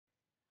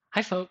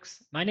Hi,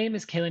 folks. My name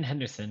is Calen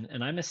Henderson,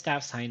 and I'm a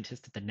staff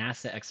scientist at the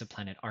NASA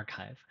Exoplanet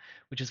Archive,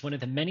 which is one of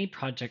the many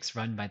projects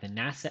run by the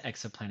NASA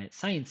Exoplanet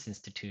Science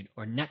Institute,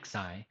 or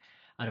NExScI,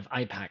 out of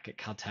IPAC at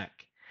Caltech.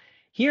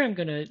 Here I'm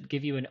going to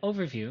give you an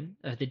overview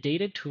of the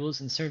data,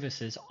 tools, and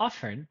services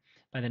offered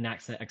by the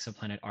NASA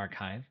Exoplanet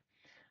Archive,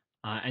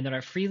 and that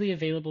are freely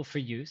available for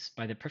use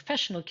by the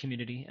professional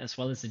community as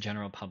well as the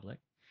general public.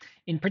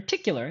 In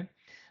particular,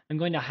 I'm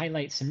going to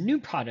highlight some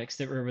new products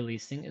that we're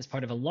releasing as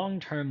part of a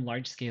long-term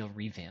large-scale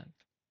revamp.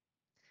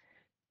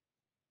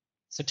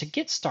 So to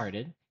get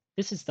started,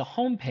 this is the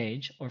home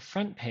page or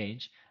front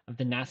page of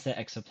the NASA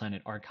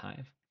Exoplanet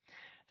Archive.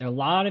 There are a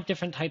lot of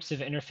different types of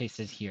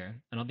interfaces here,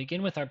 and I'll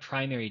begin with our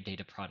primary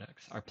data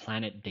products, our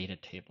planet data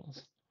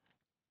tables.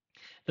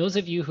 Those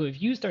of you who have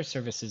used our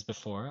services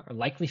before are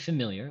likely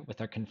familiar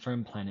with our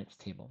confirmed planets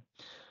table.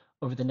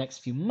 Over the next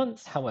few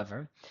months,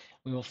 however,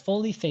 we will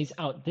fully phase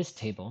out this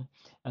table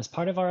as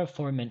part of our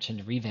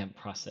aforementioned revamp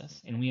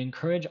process, and we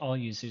encourage all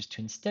users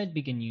to instead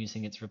begin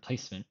using its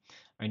replacement,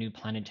 our new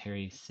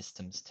planetary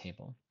systems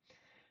table.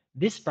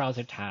 This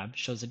browser tab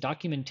shows a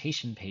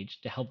documentation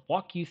page to help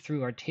walk you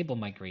through our table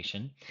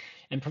migration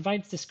and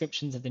provides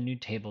descriptions of the new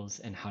tables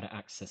and how to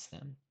access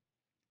them.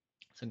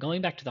 So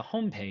going back to the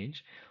home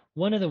page,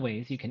 one of the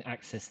ways you can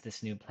access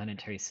this new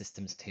planetary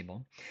systems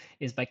table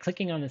is by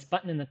clicking on this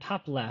button in the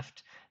top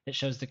left that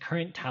shows the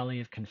current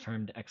tally of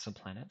confirmed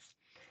exoplanets.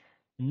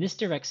 And this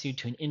directs you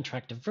to an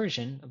interactive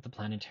version of the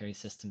planetary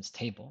systems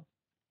table.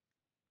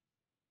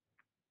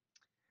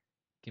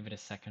 Give it a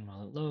second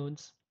while it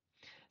loads.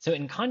 So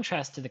in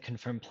contrast to the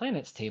confirmed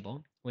planets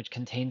table, which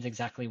contains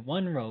exactly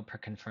one row per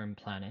confirmed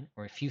planet,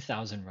 or a few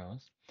thousand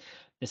rows,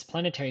 this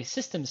planetary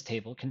systems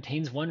table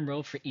contains one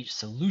row for each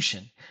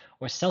solution,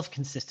 or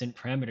self-consistent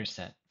parameter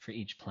set for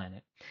each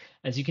planet.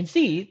 As you can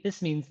see,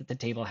 this means that the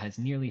table has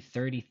nearly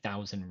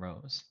 30,000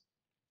 rows.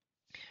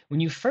 When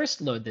you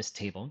first load this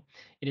table,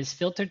 it is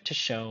filtered to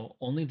show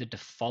only the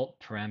default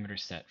parameter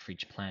set for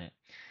each planet,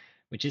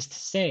 which is to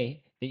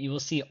say that you will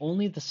see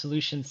only the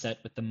solution set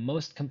with the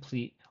most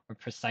complete or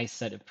precise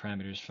set of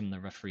parameters from the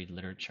refereed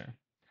literature.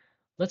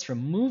 Let's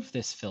remove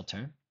this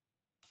filter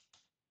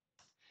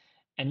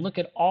and look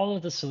at all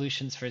of the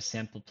solutions for a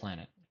sample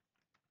planet.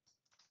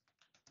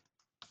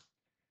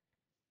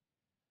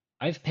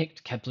 I've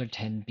picked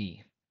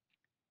Kepler-10b.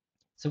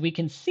 So we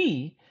can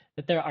see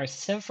that there are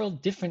several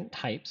different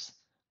types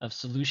of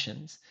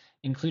solutions,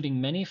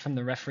 including many from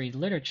the refereed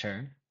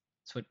literature,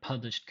 that's what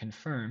published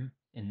confirm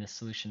in the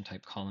solution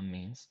type column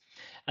means,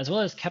 as well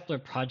as Kepler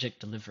project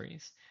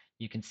deliveries.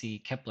 You can see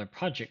Kepler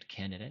project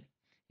candidate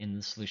in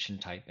the solution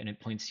type, and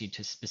it points you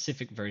to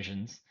specific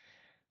versions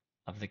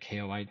of the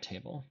KOI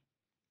table.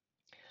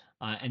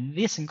 And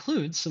this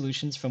includes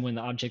solutions from when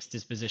the object's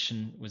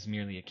disposition was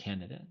merely a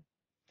candidate.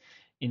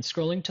 In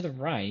scrolling to the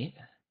right,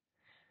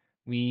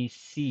 we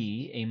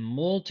see a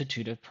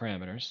multitude of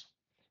parameters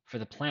for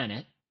the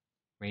planet: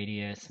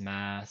 radius,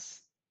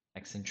 mass,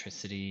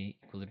 eccentricity,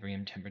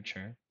 equilibrium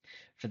temperature.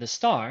 For the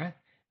star,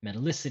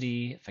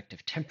 metallicity,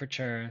 effective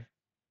temperature,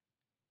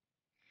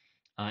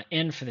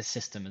 and for the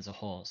system as a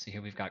whole. So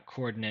here we've got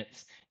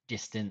coordinates,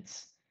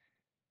 distance,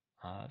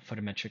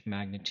 photometric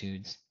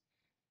magnitudes,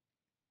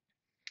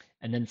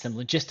 and then some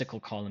logistical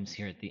columns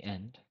here at the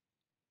end.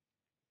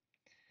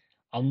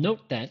 I'll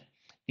note that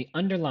the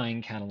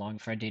underlying catalog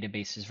for our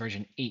database is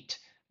version 8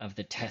 of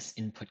the TESS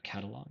input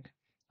catalog,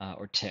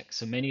 or TIC.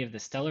 So many of the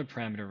stellar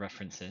parameter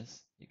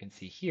references you can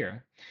see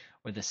here,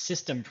 or the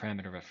system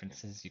parameter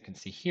references you can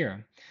see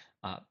here,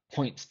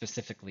 point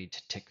specifically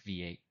to TIC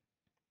v8.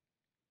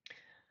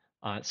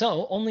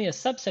 So only a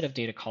subset of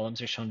data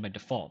columns are shown by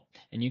default,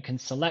 and you can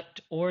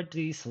select or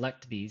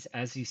deselect these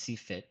as you see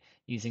fit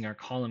using our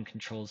column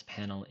controls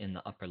panel in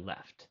the upper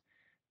left.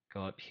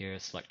 Go up here,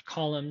 select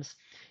columns.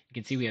 You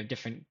can see we have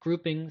different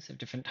groupings of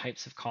different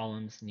types of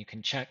columns, and you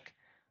can check,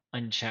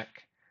 uncheck,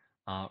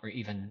 or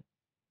even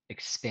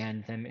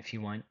expand them if you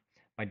want.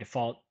 By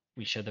default,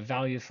 we show the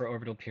value for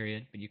orbital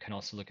period, but you can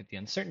also look at the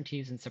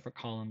uncertainties in separate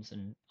columns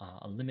and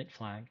a limit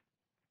flag.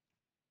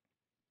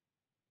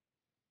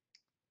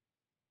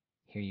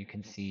 Here you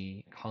can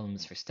see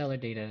columns for stellar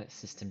data,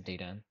 system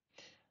data,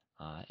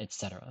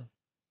 etc.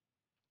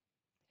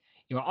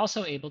 You are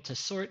also able to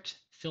sort,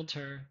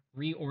 filter,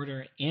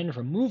 reorder, and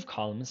remove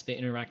columns by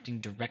interacting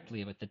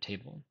directly with the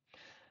table.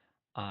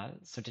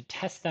 So to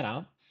test that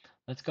out,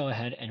 let's go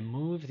ahead and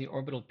move the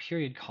orbital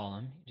period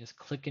column. Just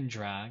click and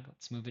drag.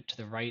 Let's move it to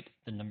the right,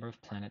 the number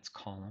of planets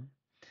column.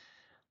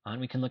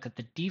 And we can look at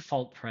the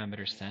default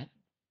parameter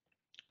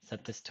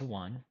set this to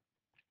 1,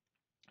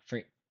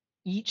 for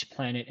each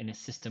planet in a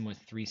system with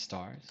 3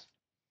 stars.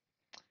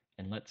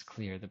 And let's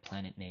clear the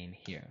planet name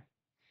here.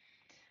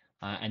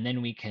 And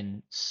then we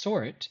can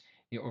sort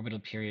the orbital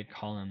period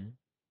column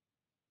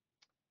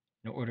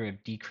in order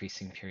of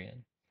decreasing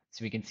period.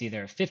 So we can see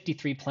there are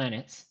 53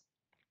 planets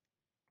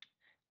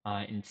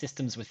in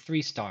systems with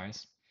 3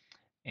 stars.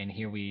 And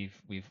here we've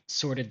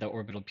sorted the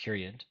orbital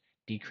period,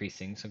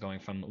 decreasing, so going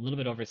from a little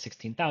bit over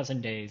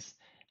 16,000 days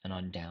and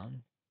on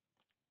down.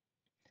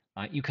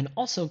 You can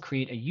also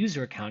create a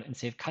user account and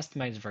save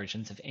customized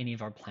versions of any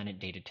of our planet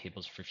data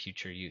tables for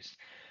future use.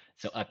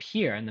 So up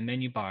here in the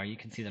menu bar, you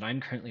can see that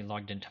I'm currently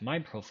logged into my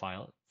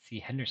profile, C.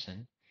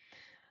 Henderson.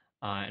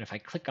 And if I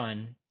click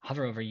on,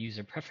 hover over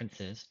user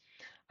preferences,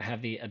 I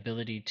have the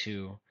ability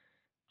to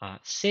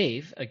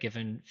save a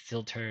given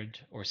filtered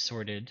or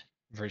sorted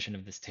version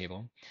of this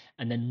table,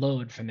 and then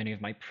load from any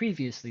of my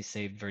previously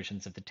saved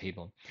versions of the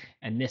table.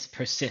 And this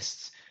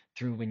persists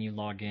through when you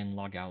log in,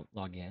 log out,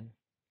 log in.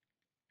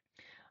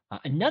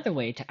 Another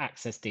way to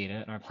access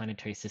data in our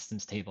planetary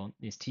systems table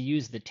is to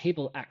use the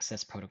Table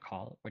Access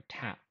Protocol, or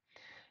TAP.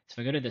 So if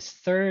I go to this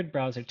third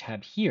browser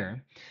tab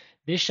here,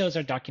 this shows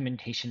our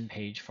documentation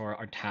page for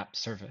our TAP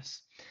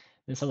service.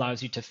 This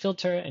allows you to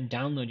filter and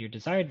download your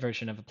desired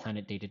version of a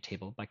planet data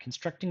table by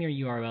constructing your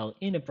URL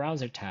in a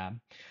browser tab,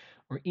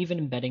 or even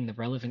embedding the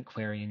relevant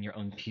query in your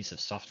own piece of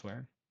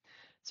software.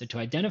 So to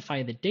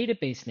identify the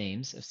database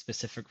names of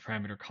specific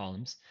parameter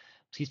columns,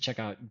 please check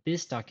out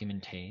this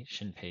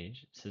documentation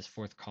page. It says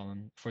fourth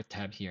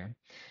tab here.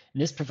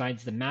 And this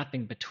provides the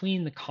mapping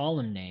between the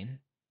column name,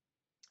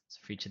 so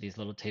for each of these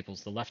little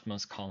tables, the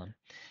leftmost column,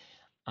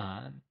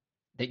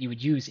 that you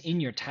would use in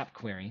your TAP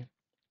query,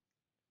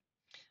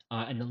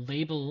 and the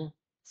label,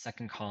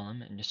 second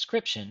column, and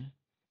description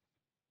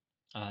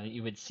that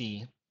you would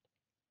see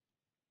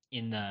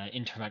in the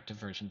interactive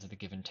versions of the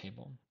given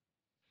table.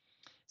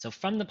 So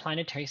from the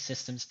planetary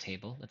systems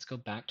table, let's go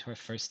back to our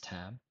first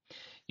tab.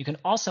 You can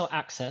also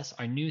access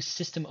our new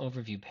system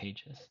overview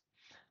pages.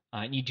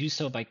 And you do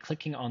so by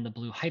clicking on the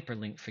blue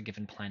hyperlink for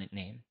given planet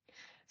name.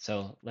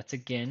 So let's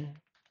again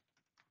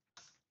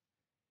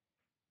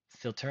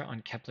filter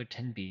on Kepler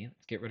 10b.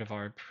 Let's get rid of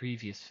our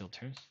previous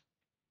filters.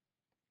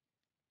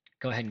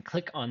 Go ahead and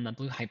click on the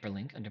blue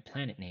hyperlink under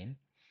planet name.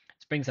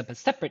 This brings up a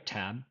separate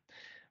tab,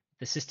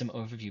 the system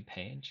overview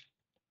page.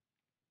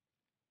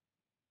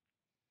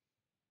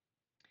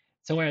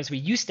 So whereas we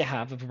used to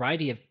have a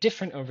variety of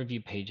different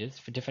overview pages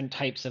for different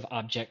types of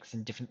objects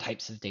and different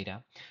types of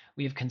data,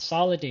 we have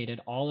consolidated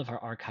all of our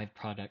archive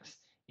products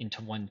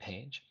into one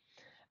page.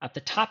 At the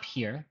top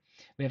here,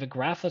 we have a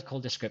graphical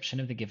description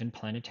of the given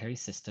planetary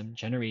system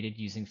generated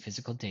using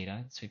physical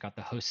data. So we've got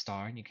the host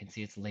star, and you can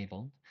see it's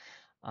labeled.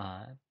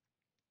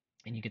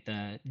 And you get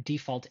the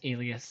default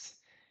alias,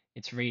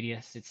 its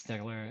radius, its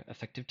stellar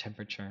effective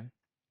temperature,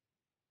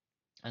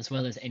 as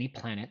well as any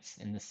planets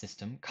in the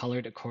system,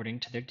 colored according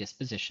to their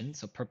disposition.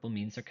 So purple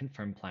means they're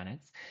confirmed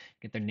planets,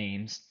 get their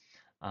names,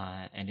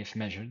 and if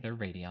measured, their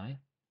radii.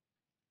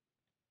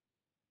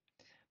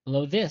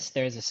 Below this,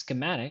 there is a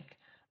schematic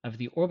of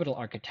the orbital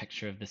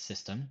architecture of the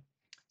system.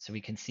 So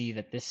we can see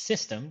that this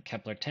system,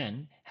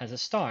 Kepler-10, has a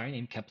star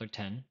named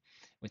Kepler-10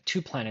 with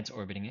two planets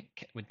orbiting it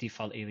with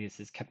default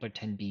aliases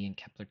Kepler-10b and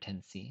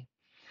Kepler-10c,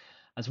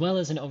 as well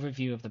as an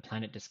overview of the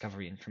planet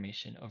discovery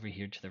information over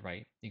here to the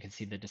right. You can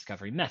see the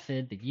discovery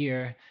method, the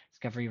year,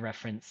 discovery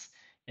reference,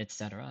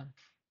 etc.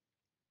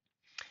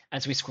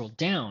 As we scroll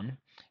down,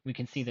 we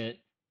can see that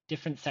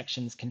different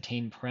sections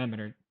contain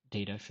parameter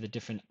data for the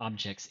different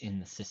objects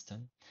in the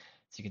system.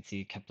 So you can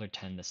see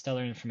Kepler-10, the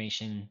stellar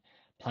information,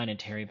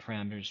 planetary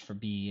parameters for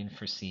B and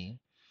for C.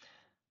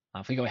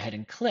 If we go ahead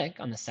and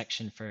click on the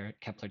section for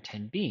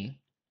Kepler-10b,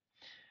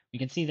 we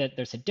can see that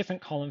there's a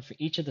different column for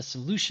each of the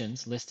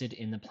solutions listed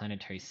in the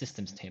planetary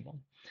systems table.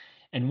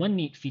 And one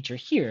neat feature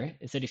here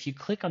is that if you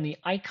click on the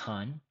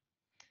icon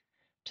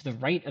to the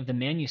right of the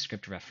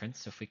manuscript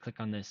reference, so if we click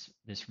on this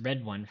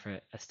red one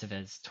for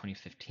Estevez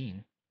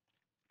 2015,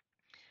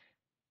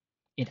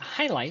 it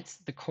highlights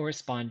the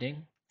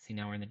corresponding, see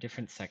now we're in a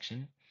different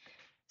section,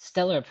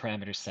 stellar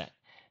parameter set.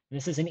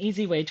 This is an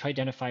easy way to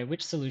identify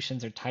which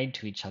solutions are tied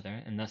to each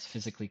other and thus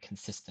physically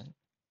consistent.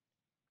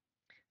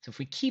 So if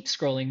we keep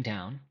scrolling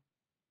down,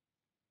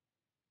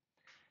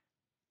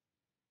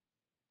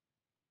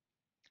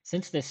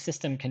 since this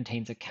system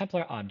contains a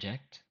Kepler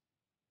object,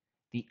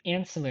 the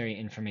ancillary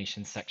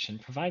information section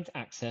provides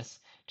access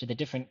to the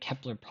different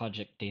Kepler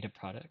project data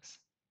products.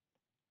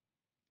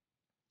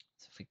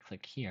 So if we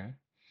click here,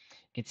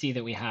 you can see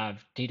that we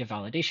have data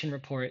validation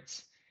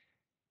reports,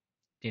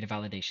 data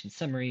validation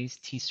summaries,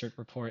 T-cert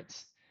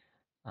reports,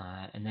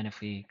 and then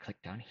if we click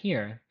down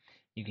here,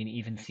 you can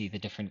even see the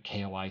different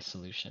KOI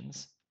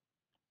solutions.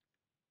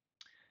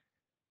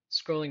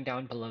 Scrolling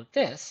down below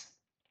this,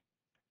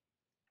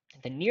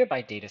 the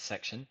nearby data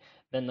section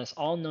then lists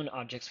all known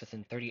objects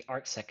within 30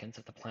 arc seconds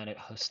of the planet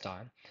host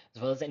star,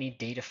 as well as any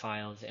data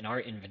files in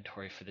our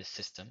inventory for this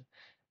system,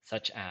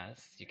 such as,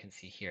 you can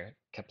see here,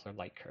 Kepler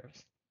light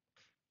curves.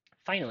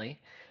 Finally,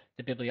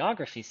 the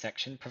bibliography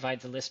section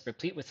provides a list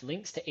replete with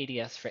links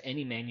to ADS for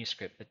any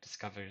manuscript that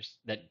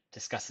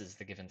discusses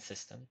the given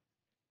system.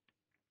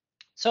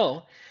 So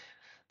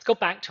let's go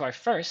back to our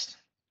first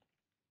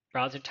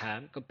browser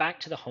tab, go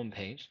back to the home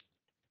page.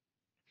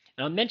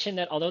 And I'll mention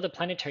that although the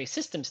Planetary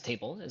Systems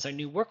table is our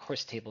new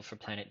workhorse table for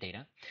planet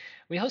data,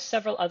 we host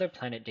several other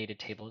planet data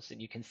tables that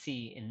you can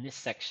see in this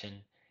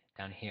section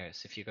down here.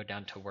 So if you go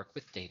down to Work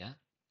with Data,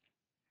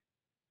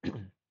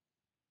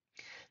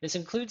 this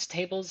includes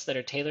tables that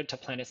are tailored to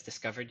planets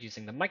discovered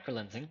using the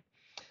microlensing,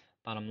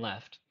 bottom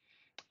left,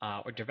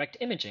 or direct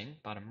imaging,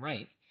 bottom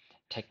right,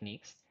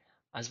 techniques,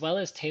 as well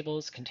as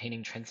tables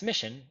containing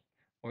transmission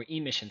or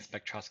emission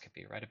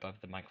spectroscopy right above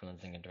the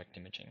microlensing and direct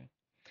imaging.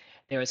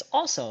 There is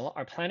also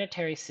our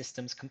planetary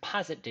systems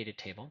composite data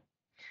table,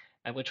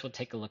 which we'll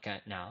take a look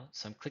at now.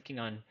 So I'm clicking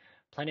on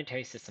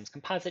planetary systems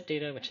composite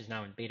data, which is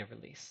now in beta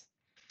release.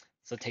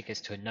 So it'll take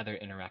us to another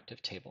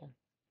interactive table.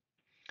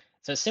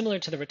 So similar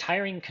to the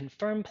retiring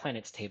confirmed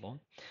planets table,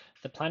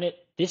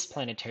 this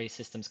planetary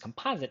systems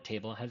composite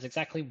table has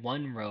exactly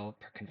one row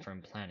per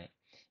confirmed planet.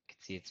 You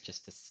can see it's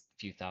just a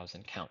few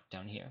thousand count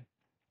down here.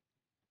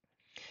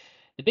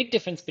 The big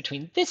difference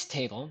between this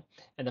table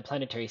and the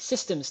planetary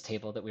systems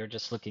table that we were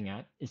just looking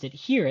at is that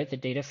here the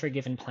data for a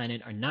given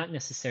planet are not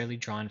necessarily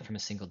drawn from a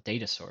single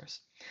data source.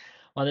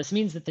 While this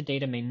means that the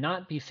data may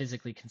not be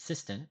physically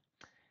consistent,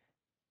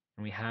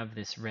 and we have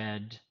this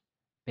red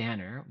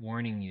banner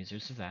warning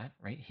users of that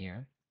right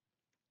here,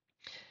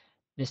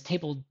 this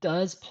table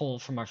does pull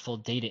from our full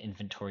data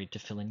inventory to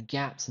fill in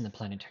gaps in the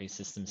planetary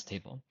systems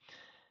table,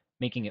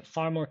 making it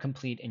far more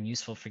complete and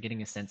useful for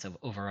getting a sense of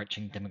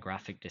overarching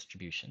demographic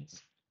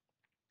distributions.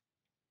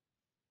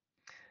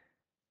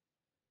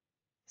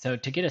 So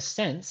to get a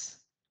sense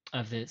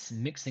of this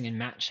mixing and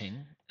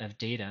matching of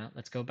data,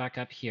 let's go back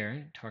up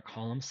here to our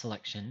column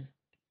selection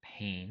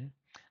pane.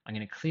 I'm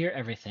going to clear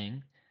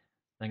everything.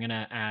 I'm going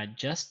to add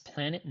just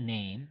planet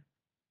name.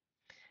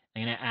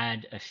 I'm going to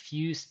add a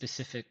few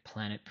specific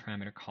planet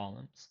parameter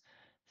columns.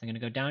 So I'm going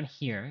to go down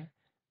here.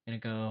 I'm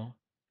going to go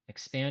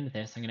expand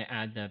this. I'm going to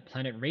add the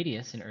planet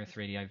radius and Earth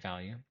radii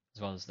value,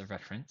 as well as the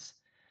reference.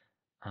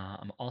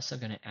 I'm also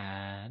going to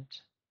add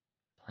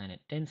planet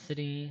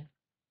density,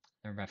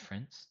 the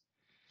reference,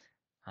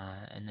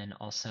 and then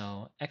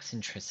also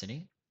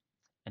eccentricity,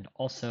 and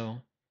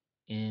also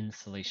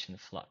insolation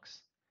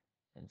flux.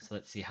 And so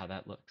let's see how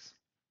that looks.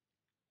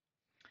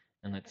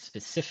 And let's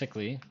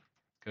specifically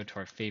go to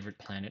our favorite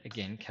planet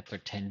again, Kepler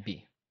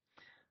 10b.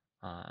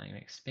 I'm going to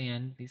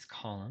expand these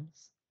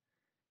columns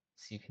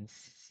so you can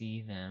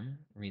see them,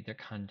 read their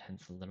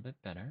contents a little bit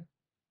better.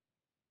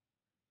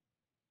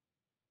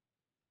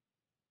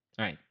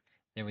 All right,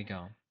 there we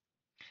go.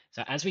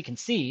 So as we can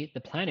see,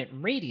 the planet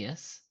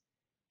radius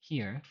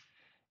here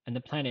and the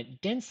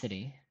planet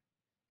density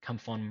come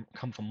from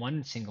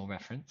one single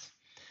reference,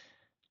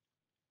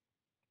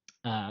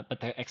 but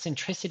their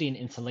eccentricity and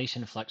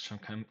insolation flux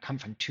come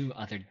from two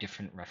other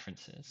different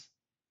references.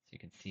 So you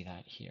can see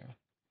that here.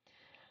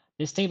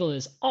 This table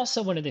is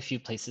also one of the few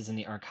places in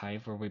the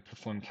archive where we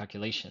perform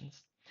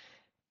calculations.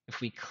 If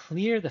we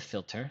clear the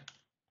filter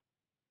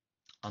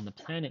on the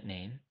planet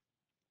name,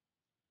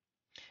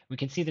 we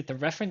can see that the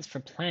reference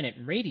for planet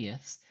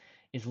radius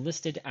is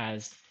listed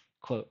as,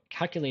 quote,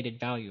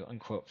 calculated value,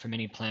 unquote, for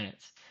many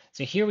planets.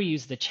 So here we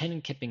use the Chen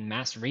and Kipping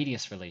mass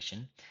radius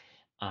relation,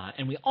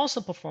 and we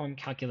also perform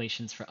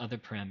calculations for other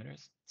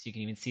parameters. So you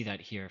can even see that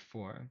here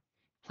for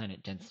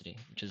planet density,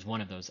 which is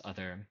one of those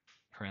other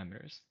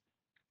parameters.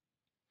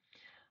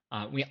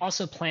 We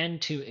also plan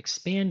to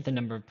expand the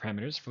number of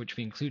parameters for which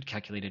we include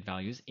calculated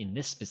values in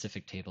this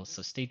specific table,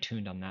 so stay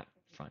tuned on that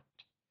front.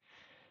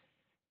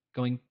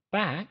 Going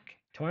back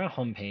to our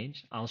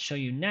homepage, I'll show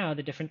you now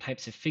the different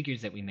types of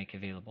figures that we make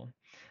available,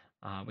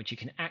 which you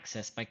can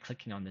access by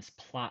clicking on this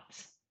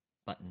Plots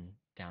button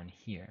down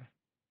here.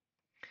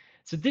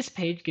 So this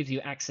page gives you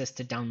access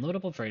to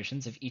downloadable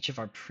versions of each of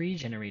our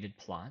pre-generated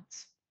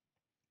plots.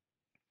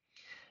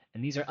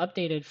 And these are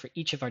updated for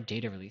each of our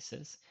data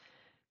releases.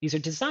 These are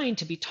designed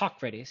to be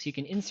talk ready, so you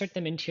can insert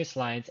them into your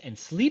slides and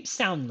sleep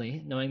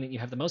soundly, knowing that you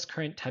have the most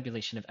current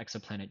tabulation of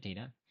exoplanet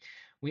data.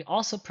 We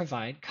also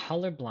provide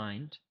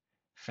colorblind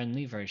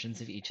friendly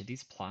versions of each of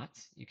these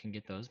plots. You can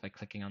get those by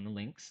clicking on the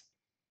links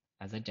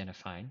as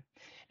identified.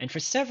 And for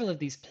several of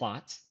these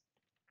plots,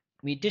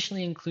 we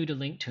additionally include a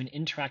link to an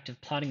interactive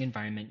plotting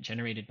environment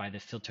generated by the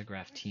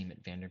Filtergraph team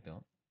at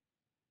Vanderbilt.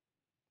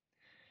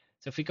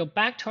 So if we go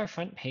back to our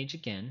front page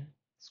again,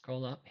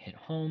 scroll up, hit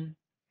home,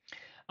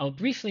 I'll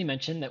briefly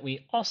mention that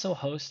we also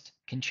host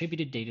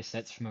contributed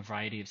datasets from a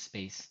variety of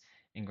space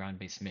and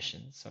ground-based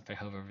missions. So if I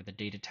hover over the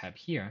data tab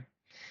here,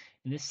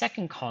 in the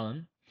second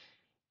column,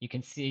 you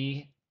can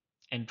see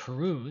and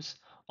peruse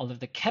all of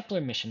the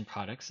Kepler mission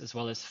products, as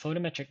well as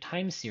photometric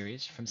time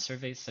series from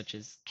surveys such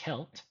as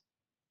KELT,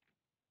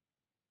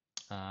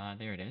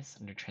 there it is,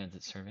 under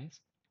transit surveys,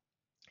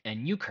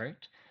 and UKERT,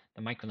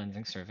 the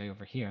microlensing survey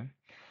over here,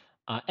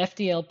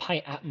 FDL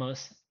Pi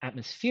Atmos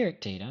atmospheric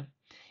data,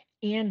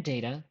 and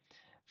data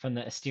from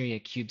the Asteria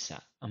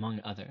CubeSat, among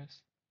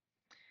others.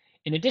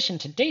 In addition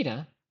to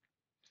data,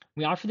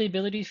 we offer the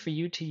ability for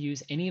you to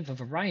use any of a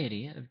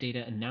variety of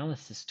data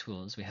analysis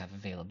tools we have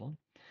available.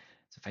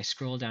 So if I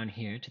scroll down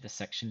here to the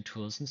section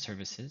Tools and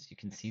Services, you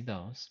can see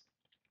those.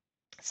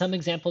 Some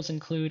examples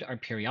include our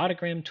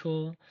periodogram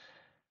tool,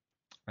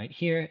 right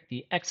here,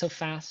 the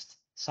ExoFast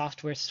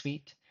software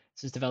suite.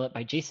 This is developed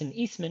by Jason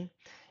Eastman,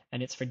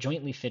 and it's for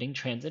jointly fitting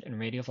transit and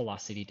radial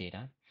velocity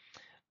data.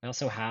 We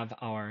also have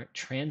our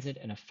transit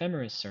and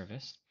ephemeris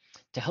service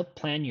to help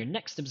plan your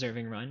next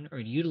observing run or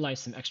utilize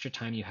some extra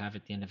time you have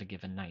at the end of a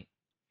given night.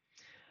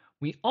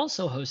 We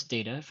also host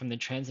data from the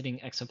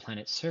Transiting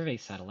Exoplanet Survey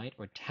Satellite,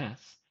 or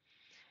TESS,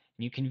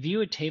 and you can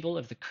view a table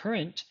of the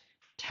current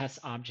TESS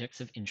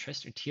objects of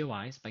interest, or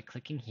TOIs, by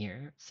clicking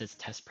here. It says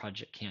TESS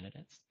Project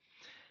Candidates.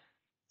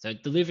 So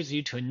it delivers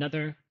you to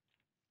another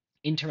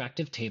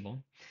interactive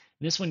table.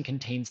 This one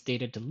contains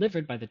data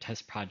delivered by the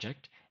TESS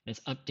project and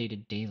is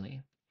updated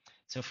daily.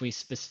 So if we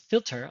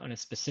filter on a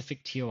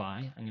specific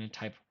TOI, I'm going to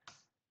type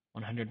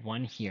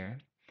 101 here,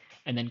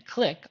 and then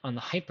click on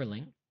the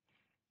hyperlink,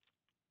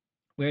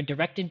 we're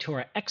directed to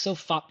our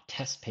ExoFOP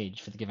test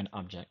page for the given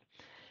object.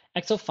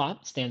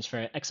 ExoFOP stands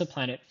for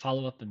Exoplanet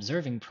Follow-up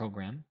Observing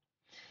Program,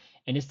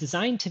 and is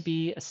designed to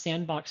be a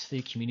sandbox for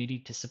the community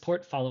to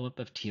support follow-up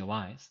of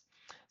TOIs.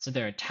 So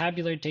there are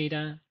tabular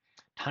data,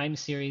 time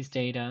series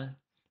data,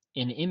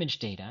 in-image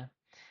data,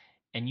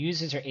 and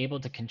users are able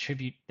to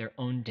contribute their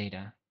own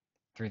data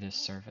through this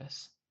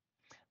service.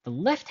 The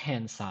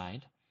left-hand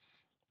side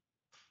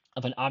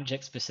of an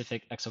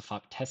object-specific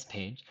ExoFOP test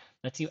page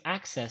lets you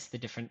access the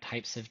different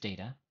types of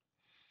data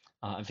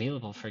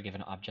available for a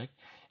given object,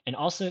 and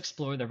also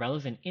explore the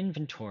relevant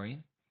inventory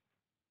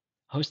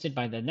hosted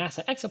by the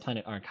NASA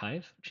Exoplanet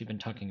Archive, which we've been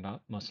talking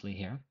about mostly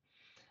here,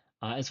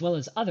 as well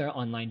as other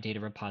online data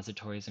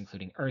repositories,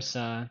 including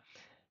URSA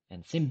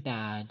and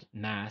SIMBAD,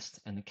 MAST,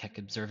 and the Keck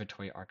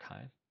Observatory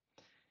Archive.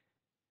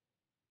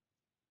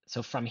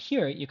 So from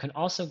here, you can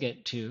also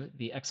get to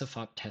the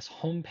ExoFOP test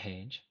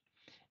homepage.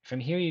 From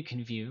here, you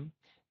can view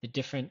the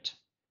different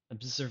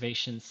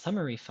observation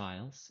summary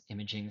files,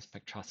 imaging,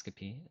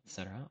 spectroscopy,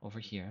 etc., over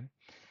here.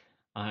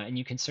 And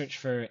you can search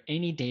for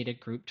any data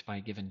grouped by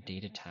a given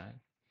data tag.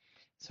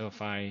 So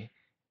if I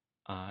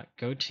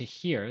go to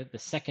here, the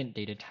second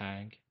data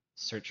tag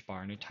search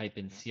bar, and I type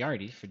in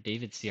Ciardi for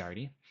David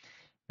Ciardi,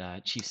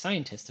 the chief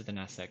scientist of the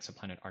NASA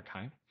Exoplanet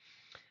Archive,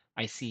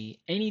 I see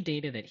any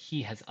data that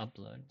he has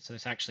uploaded. So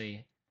there's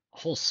actually a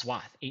whole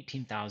swath,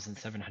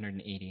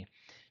 18,780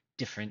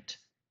 different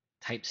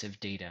types of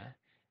data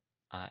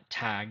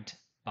tagged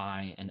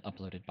by and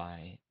uploaded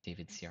by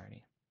David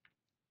Ciardi.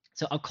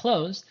 So I'll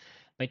close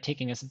by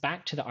taking us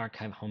back to the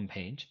archive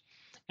homepage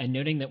and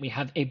noting that we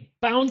have a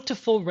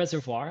bountiful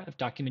reservoir of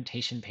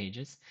documentation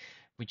pages,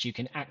 which you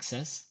can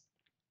access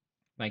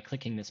by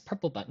clicking this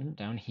purple button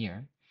down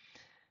here.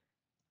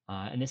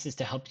 And this is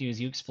to help you as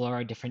you explore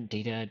our different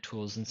data,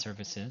 tools, and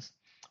services.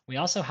 We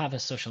also have a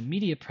social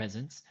media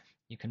presence.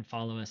 You can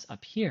follow us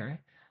up here.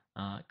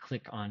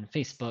 Click on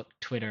Facebook,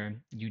 Twitter,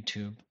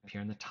 YouTube, up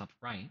here in the top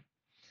right.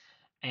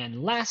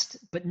 And last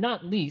but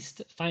not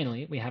least,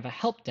 finally, we have a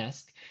help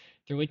desk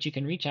through which you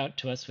can reach out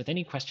to us with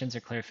any questions or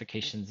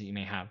clarifications that you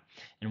may have.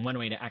 And one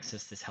way to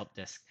access this help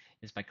desk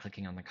is by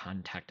clicking on the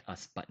Contact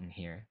Us button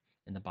here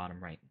in the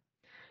bottom right.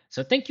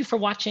 So thank you for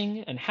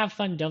watching, and have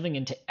fun delving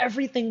into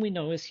everything we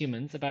know as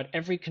humans about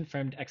every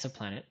confirmed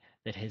exoplanet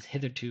that has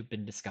hitherto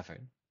been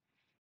discovered.